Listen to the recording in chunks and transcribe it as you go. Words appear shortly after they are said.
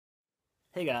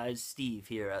Hey guys, Steve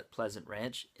here at Pleasant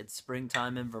Ranch. It's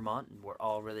springtime in Vermont and we're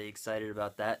all really excited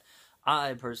about that.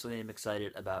 I personally am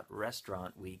excited about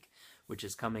Restaurant Week, which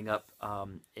is coming up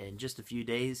in just a few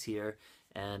days here.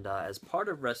 And as part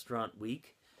of Restaurant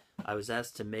Week, I was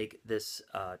asked to make this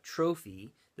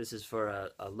trophy. This is for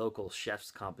a local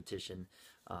chef's competition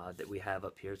that we have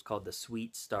up here. It's called the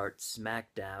Sweet Start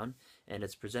Smackdown, and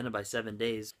it's presented by 7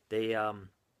 Days. They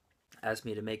asked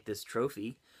me to make this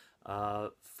trophy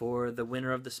for the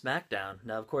winner of the SmackDown.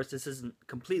 Now, of course, this isn't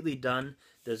completely done.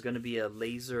 There's going to be a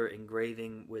laser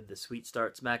engraving with the Sweet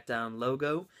Start SmackDown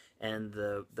logo and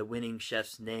the winning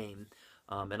chef's name.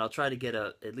 And I'll try to get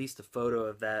at least a photo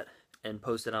of that and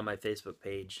post it on my Facebook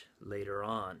page later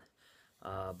on.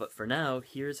 But for now,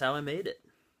 here's how I made it.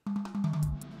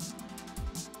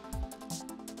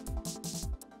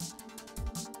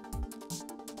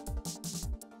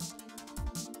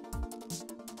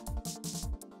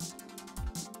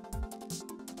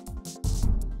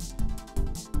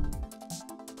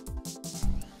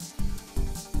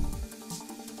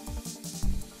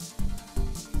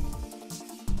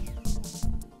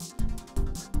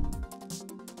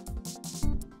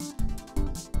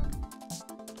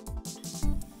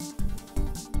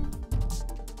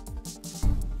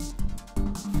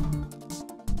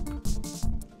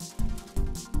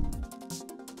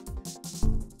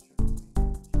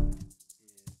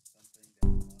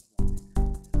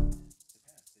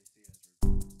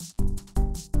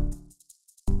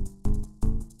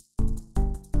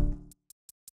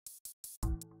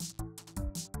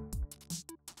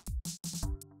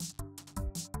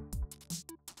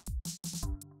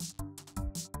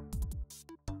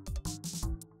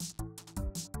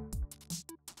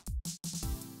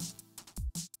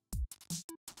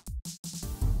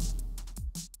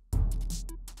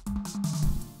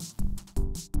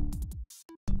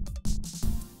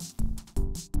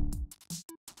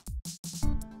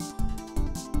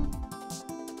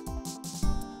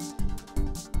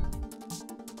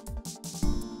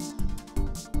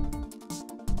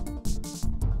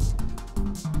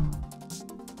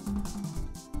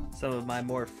 Some of my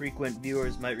more frequent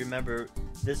viewers might remember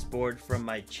this board from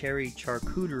my cherry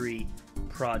charcuterie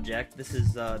project. This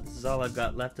is all I've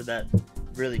got left of that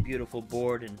really beautiful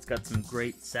board, and it's got some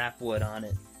great sapwood on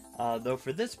it. Though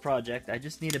for this project, I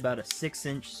just need about a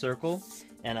 6-inch circle,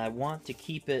 and I want to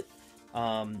keep it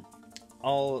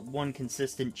all one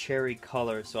consistent cherry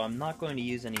color, so I'm not going to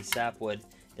use any sapwood.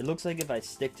 It looks like if I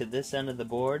stick to this end of the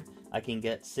board, I can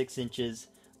get 6 inches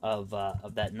of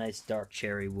that nice dark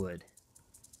cherry wood.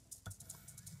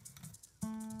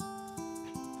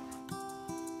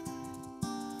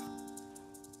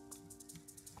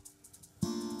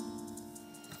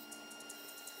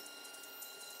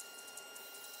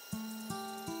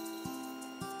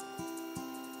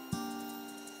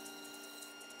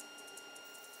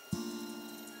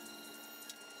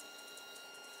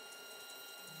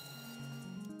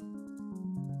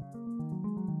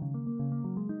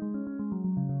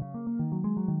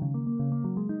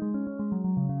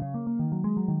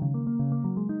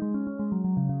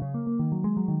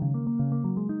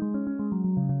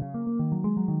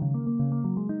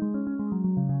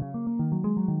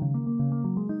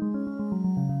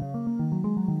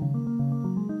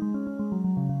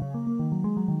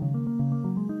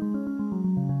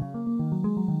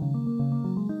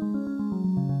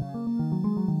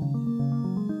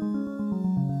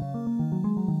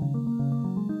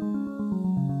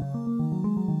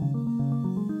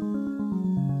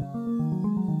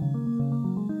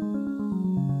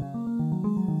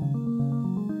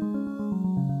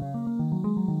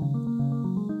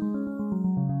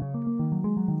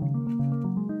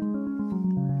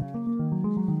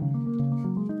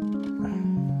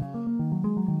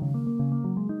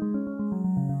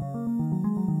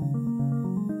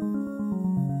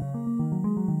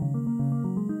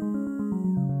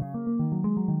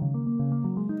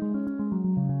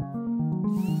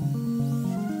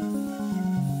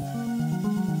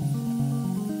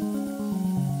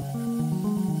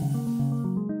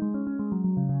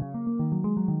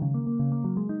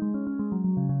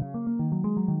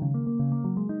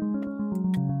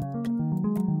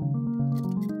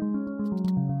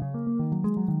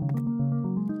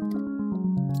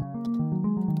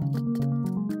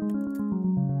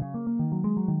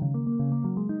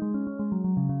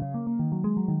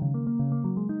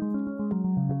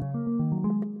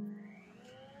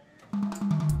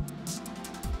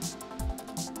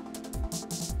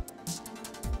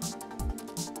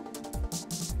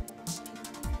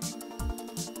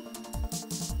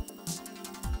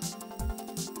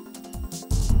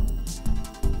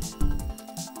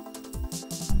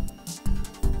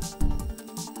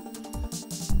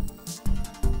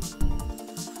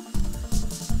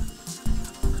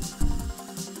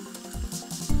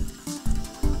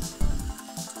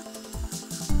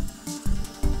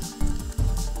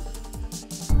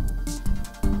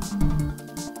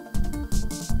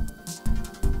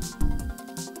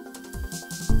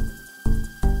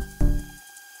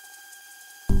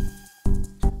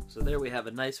 there we have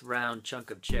a nice round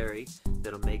chunk of cherry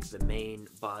that'll make the main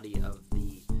body of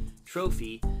the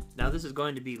trophy. Now this is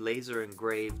going to be laser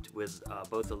engraved with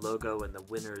both the logo and the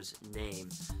winner's name.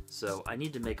 So I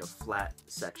need to make a flat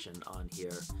section on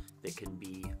here that can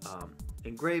be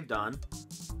engraved on.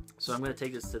 So I'm going to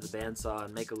take this to the bandsaw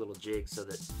and make a little jig so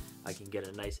that I can get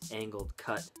a nice angled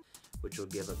cut, which will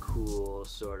give a cool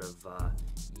sort of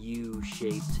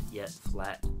U-shaped yet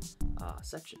flat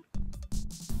section.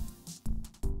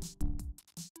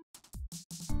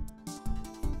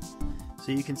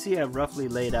 So you can see I've roughly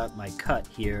laid out my cut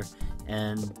here,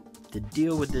 and the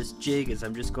deal with this jig is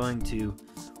I'm just going to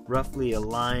roughly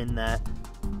align that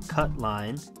cut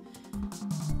line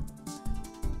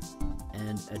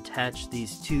and attach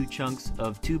these two chunks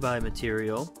of 2x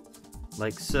material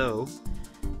like so,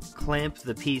 clamp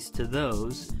the piece to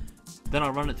those, then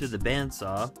I'll run it through the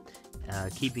bandsaw,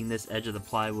 keeping this edge of the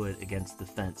plywood against the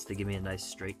fence to give me a nice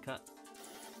straight cut.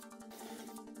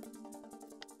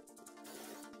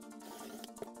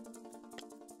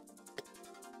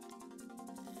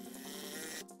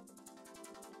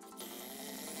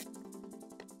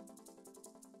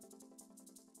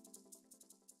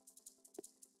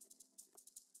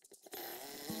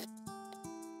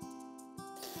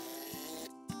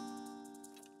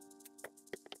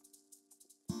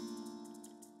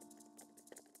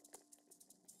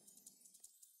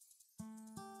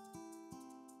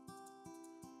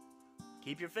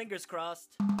 Keep your fingers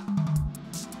crossed.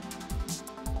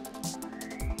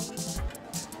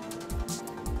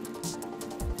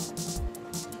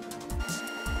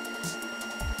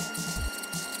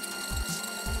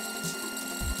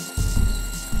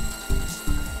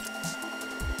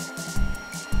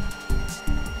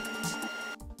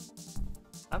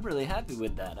 I'm really happy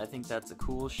with that. I think that's a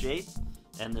cool shape,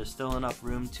 and there's still enough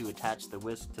room to attach the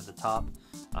whisk to the top.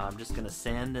 I'm just going to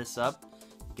sand this up,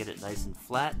 get it nice and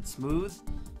flat and smooth,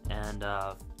 and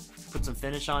put some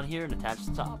finish on here and attach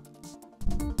the top.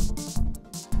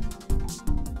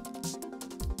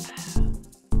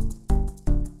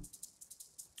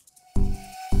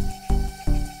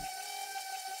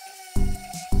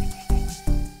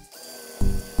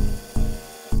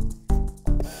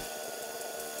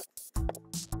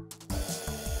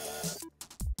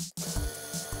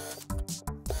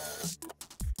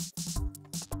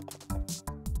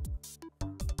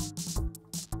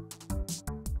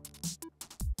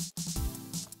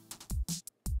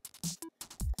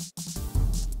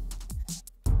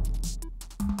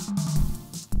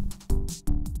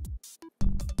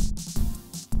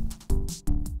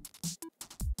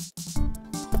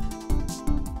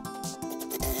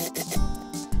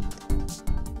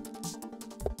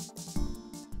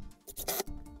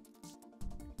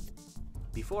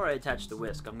 Before I attach the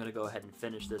whisk, I'm going to go ahead and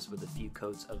finish this with a few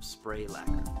coats of spray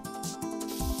lacquer.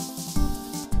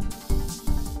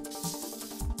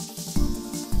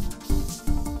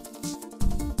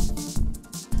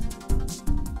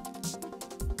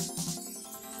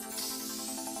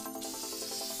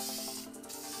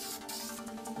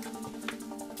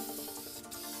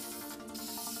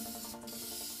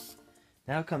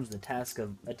 Now comes the task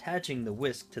of attaching the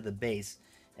whisk to the base,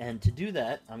 and to do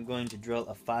that I'm going to drill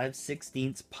a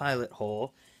 5/16 pilot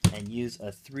hole and use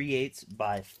a 3/8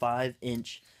 by 5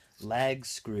 inch lag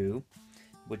screw,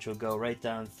 which will go right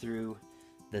down through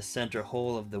the center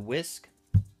hole of the whisk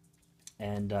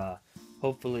and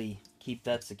hopefully keep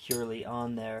that securely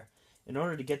on there. In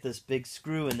order to get this big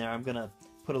screw in there, I'm gonna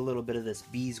put a little bit of this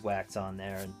beeswax on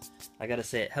there, and I gotta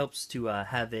say it helps to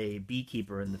have a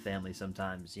beekeeper in the family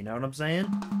sometimes, you know what I'm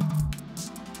saying?